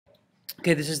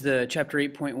Okay, this is the Chapter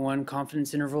 8.1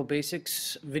 Confidence Interval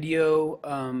Basics video.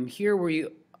 Here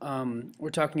we're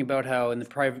talking about how in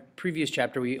the previous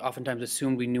chapter we oftentimes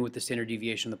assumed we knew what the standard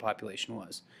deviation of the population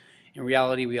was. In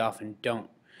reality, we often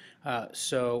don't.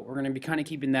 So we're going to be kind of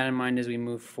keeping that in mind as we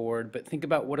move forward, but think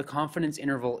about what a confidence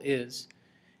interval is,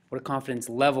 what a confidence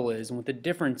level is, and what the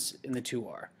difference in the two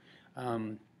are.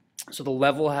 So the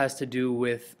level has to do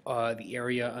with the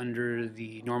area under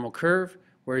the normal curve,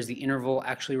 whereas the interval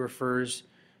actually refers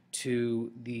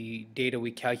to the data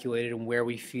we calculated and where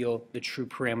we feel the true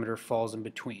parameter falls in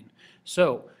between.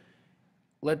 So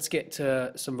let's get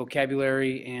to some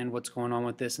vocabulary and what's going on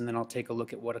with this, and then I'll take a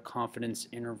look at what a confidence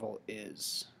interval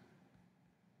is.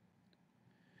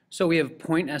 So we have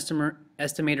point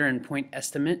estimator and point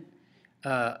estimate.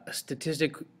 A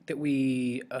statistic that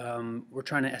we're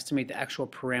trying to estimate the actual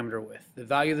parameter with. The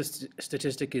value of the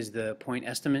statistic is the point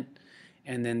estimate,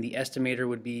 and then the estimator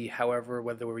would be however,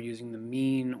 whether we're using the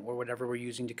mean or whatever we're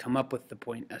using to come up with the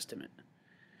point estimate.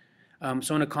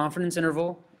 So in a confidence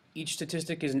interval, each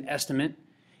statistic is an estimate,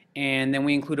 and then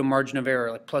we include a margin of error,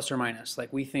 like plus or minus.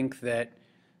 Like we think that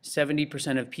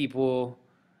 70% of people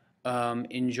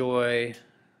enjoy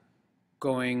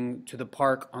going to the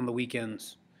park on the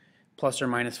weekends, plus or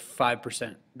minus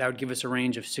 5%. That would give us a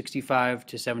range of 65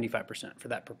 to 75% for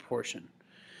that proportion.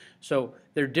 So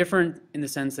they're different in the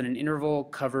sense that an interval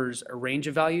covers a range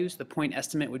of values. The point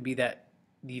estimate would be that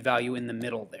the value in the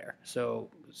middle there. So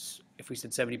if we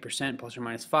said 70% plus or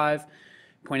minus 5,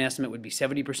 point estimate would be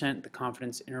 70%. The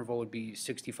confidence interval would be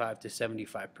 65 to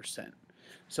 75%.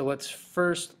 So let's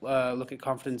first look at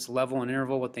confidence level and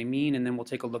interval, what they mean, and then we'll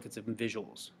take a look at some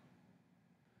visuals.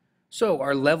 So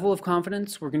our level of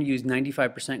confidence, we're going to use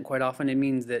 95% quite often. It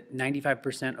means that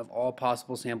 95% of all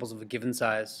possible samples of a given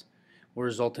size will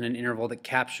result in an interval that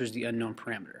captures the unknown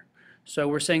parameter. So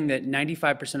we're saying that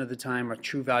 95% of the time our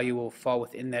true value will fall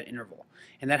within that interval.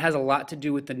 And that has a lot to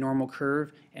do with the normal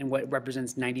curve and what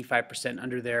represents 95%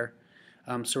 under there.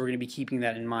 So we're going to be keeping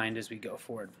that in mind as we go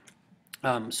forward.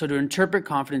 So to interpret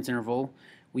confidence interval,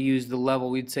 we use the level.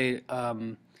 We'd say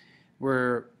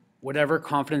we're whatever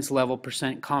confidence level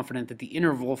percent confident that the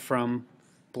interval from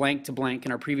blank to blank,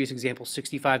 in our previous example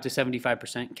 65 to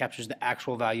 75%, captures the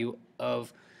actual value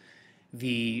of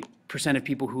the percent of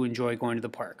people who enjoy going to the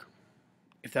park,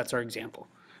 if that's our example.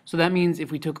 So that means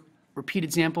if we took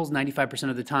repeated samples 95%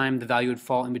 of the time, the value would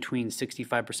fall in between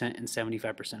 65% and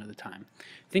 75% of the time.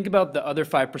 Think about the other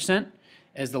 5%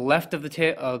 as the left of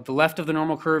the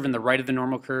normal curve and the right of the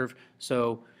normal curve.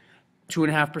 So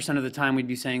 2.5% of the time we'd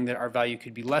be saying that our value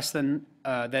could be less than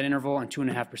that interval, and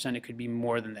 2.5% it could be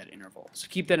more than that interval. So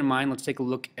keep that in mind. Let's take a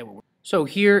look at what so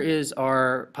here is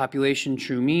our population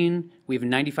true mean. We have a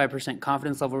 95%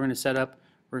 confidence level we're going to set up.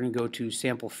 We're going to go to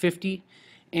sample 50.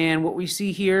 And what we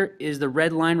see here is the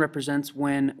red line represents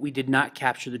when we did not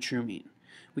capture the true mean.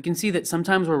 We can see that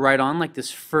sometimes we're right on, like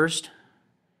this first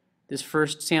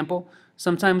sample.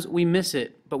 Sometimes we miss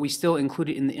it, but we still include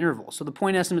it in the interval. So the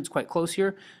point estimate's quite close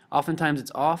here. Oftentimes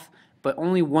it's off, but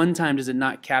only one time does it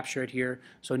not capture it here.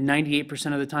 So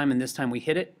 98% of the time, and this time we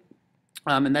hit it.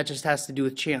 And that just has to do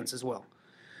with chance as well.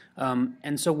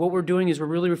 And so what we're doing is we're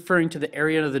really referring to the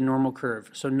area of the normal curve.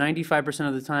 So 95%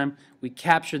 of the time we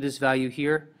capture this value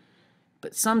here,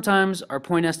 but sometimes our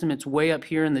point estimate's way up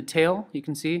here in the tail, you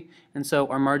can see, and so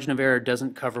our margin of error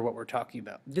doesn't cover what we're talking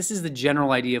about. This is the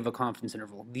general idea of a confidence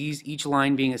interval. Each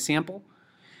line being a sample,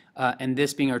 and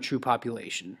this being our true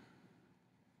population.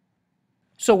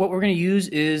 So what we're going to use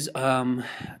is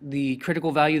the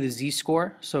critical value, the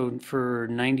z-score. So for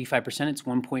 95% it's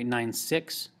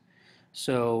 1.96.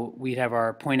 So we'd have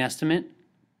our point estimate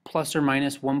plus or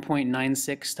minus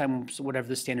 1.96 times whatever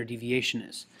the standard deviation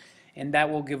is. And that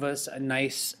will give us a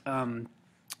nice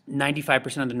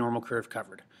 95% of the normal curve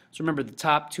covered. So remember, the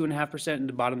top 2.5% and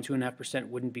the bottom 2.5%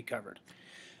 wouldn't be covered.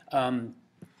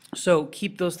 So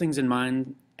keep those things in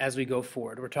mind as we go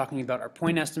forward. We're talking about our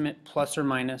point estimate plus or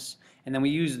minus, and then we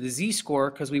use the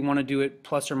z-score because we want to do it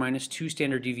plus or minus 2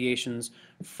 standard deviations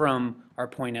from our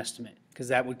point estimate, because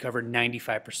that would cover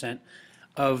 95%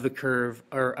 of the curve,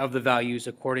 or of the values,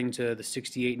 according to the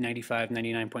 68, 95,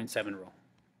 99.7 rule.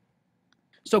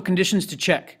 So conditions to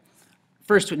check.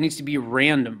 First, it needs to be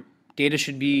random. Data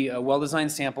should be a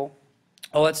well-designed sample.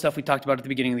 All that stuff we talked about at the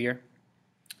beginning of the year.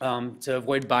 To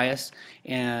avoid bias,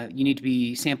 you need to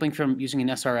be sampling from using an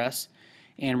SRS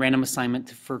and random assignment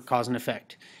for cause and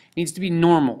effect. It needs to be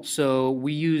normal, so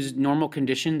we use normal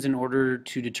conditions in order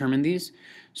to determine these.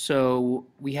 So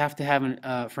we have to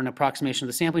have, for an approximation of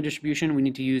the sampling distribution, we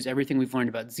need to use everything we've learned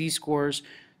about z-scores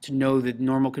to know that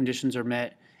normal conditions are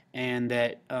met, and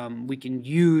that we can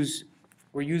use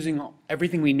we're using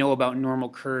everything we know about normal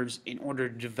curves in order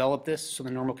to develop this, so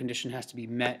the normal condition has to be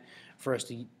met for us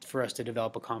to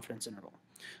develop a confidence interval.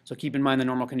 So keep in mind the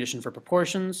normal condition for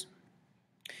proportions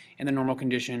and the normal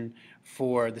condition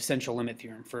for the central limit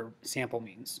theorem for sample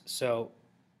means. So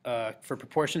for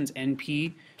proportions,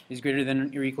 NP is greater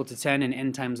than or equal to 10, and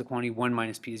n times the quantity 1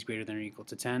 minus p is greater than or equal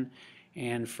to 10.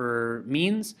 And for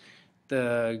means,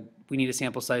 we need a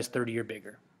sample size 30 or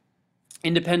bigger.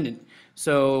 Independent.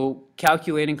 So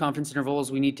calculating confidence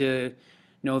intervals, we need to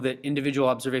know that individual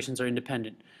observations are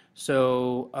independent.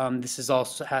 So this is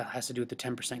also has to do with the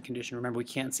 10% condition. Remember, we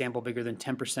can't sample bigger than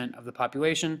 10% of the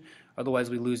population, otherwise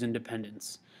we lose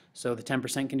independence. So the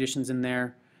 10% condition's in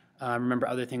there. Remember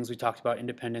other things we talked about,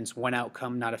 independence, one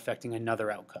outcome not affecting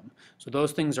another outcome. So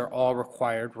those things are all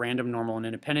required, random, normal, and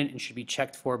independent, and should be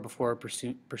checked for before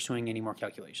pursuing any more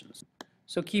calculations.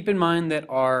 So keep in mind that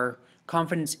our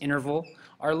confidence interval,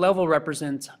 our level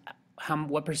represents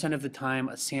what percent of the time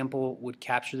a sample would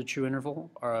capture the true interval,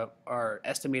 or our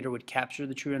estimator would capture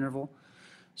the true interval.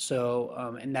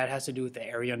 So, and that has to do with the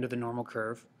area under the normal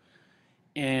curve.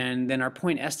 And then our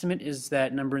point estimate is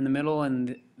that number in the middle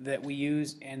and that we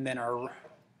use, and then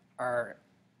our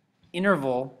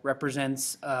interval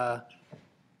represents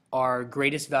our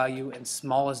greatest value and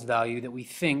smallest value that we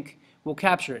think will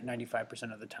capture it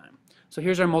 95% of the time. So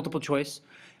here's our multiple choice.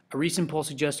 A recent poll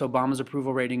suggests Obama's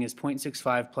approval rating is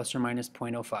 0.65 plus or minus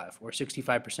 0.05, or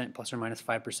 65% plus or minus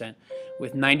 5%,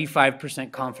 with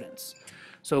 95% confidence.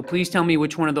 So please tell me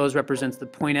which one of those represents the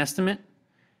point estimate,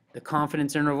 the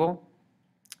confidence interval,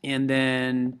 and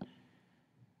then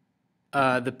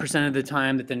the percent of the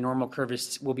time that the normal curve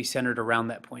will be centered around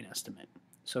that point estimate.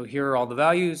 So here are all the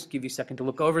values. Give you a second to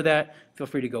look over that. Feel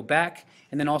free to go back.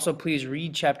 And then also please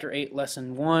read Chapter 8,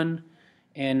 Lesson 1,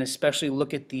 and especially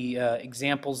look at the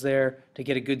examples there to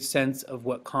get a good sense of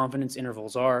what confidence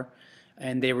intervals are,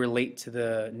 and they relate to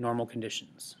the normal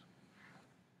conditions.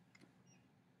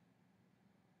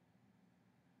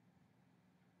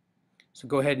 So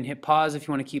go ahead and hit pause if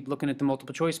you want to keep looking at the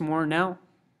multiple choice more now,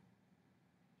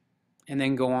 and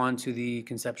then go on to the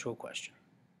conceptual question.